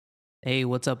Hey,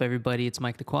 what's up everybody? It's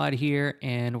Mike the Quad here,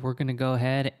 and we're gonna go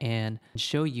ahead and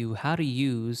show you how to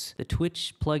use the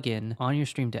Twitch plugin on your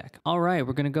Stream Deck. All right,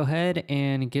 we're gonna go ahead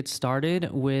and get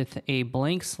started with a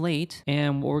blank slate.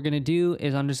 And what we're gonna do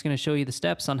is I'm just gonna show you the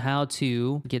steps on how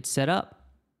to get set up.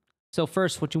 So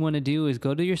first, what you wanna do is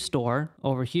go to your store.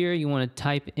 Over here, you wanna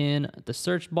type in the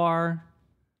search bar,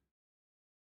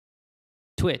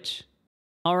 Twitch.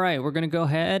 All right, we're gonna go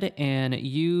ahead and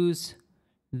use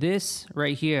this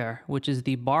right here, which is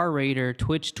the BarRaider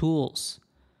Twitch tools.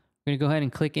 We're gonna go ahead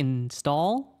and click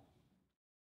install.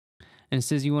 And it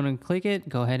says you want to click it,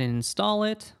 go ahead and install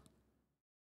it.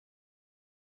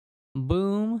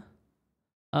 Boom.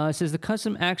 It says the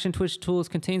custom action Twitch tools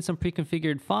contain some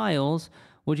pre-configured files.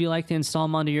 Would you like to install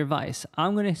them onto your device?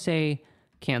 I'm gonna say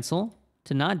cancel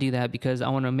to not do that because I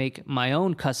want to make my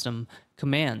own custom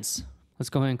commands. Let's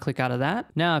go ahead and click out of that.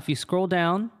 Now, if you scroll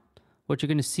down, what you're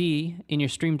going to see in your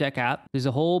Stream Deck app, there's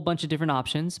a whole bunch of different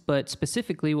options, but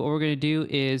specifically what we're going to do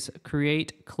is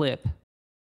create clip.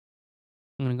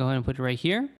 I'm going to go ahead and put it right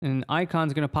here, and an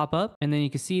icon's going to pop up, and then you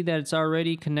can see that it's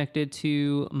already connected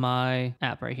to my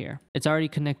app right here. It's already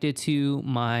connected to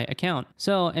my account.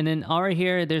 So, and then all right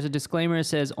here, there's a disclaimer that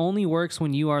says only works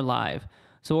when you are live.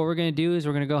 So what we're going to do is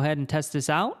we're going to go ahead and test this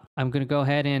out. I'm going to go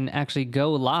ahead and actually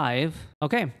go live.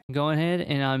 Okay, going ahead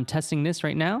and I'm testing this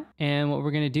right now. And what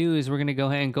we're going to do is we're going to go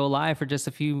ahead and go live for just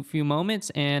a few moments,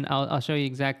 and I'll show you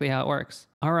exactly how it works.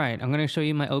 All right, I'm going to show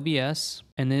you my OBS,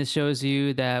 and this shows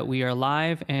you that we are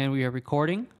live and we are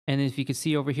recording. And if you can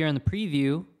see over here in the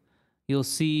preview, you'll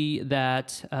see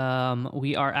that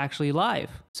we are actually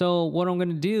live. So what I'm going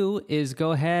to do is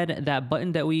go ahead, that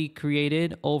button that we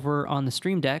created over on the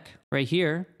Stream Deck right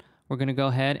here, we're going to go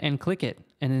ahead and click it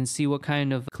and then see what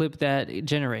kind of clip that it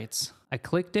generates. I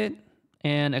clicked it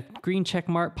and a green check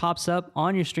mark pops up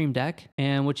on your Stream Deck,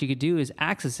 and what you could do is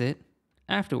access it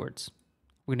afterwards.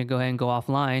 We're going to go ahead and go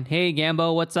offline. Hey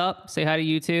Gambo, what's up? Say hi to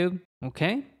YouTube.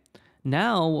 Okay.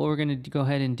 Now what we're going to go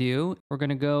ahead and do, we're going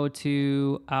to go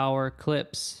to our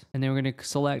clips, and then we're going to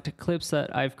select clips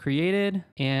that I've created,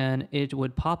 and it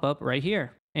would pop up right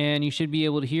here. And you should be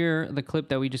able to hear the clip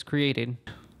that we just created.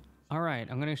 All right,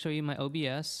 I'm going to show you my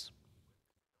OBS.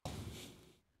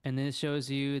 And this shows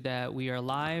you that we are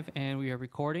live and we are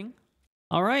recording.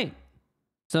 All right.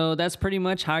 So that's pretty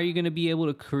much how you're going to be able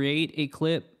to create a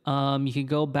clip. You can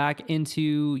go back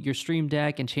into your Stream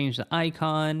Deck and change the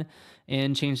icon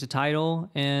and change the title,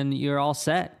 and you're all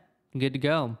set. Good to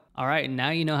go. All right,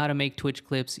 now you know how to make Twitch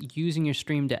clips using your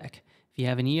Stream Deck. If you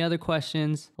have any other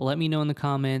questions, let me know in the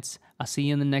comments. I'll see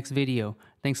you in the next video.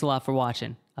 Thanks a lot for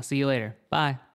watching. I'll see you later. Bye.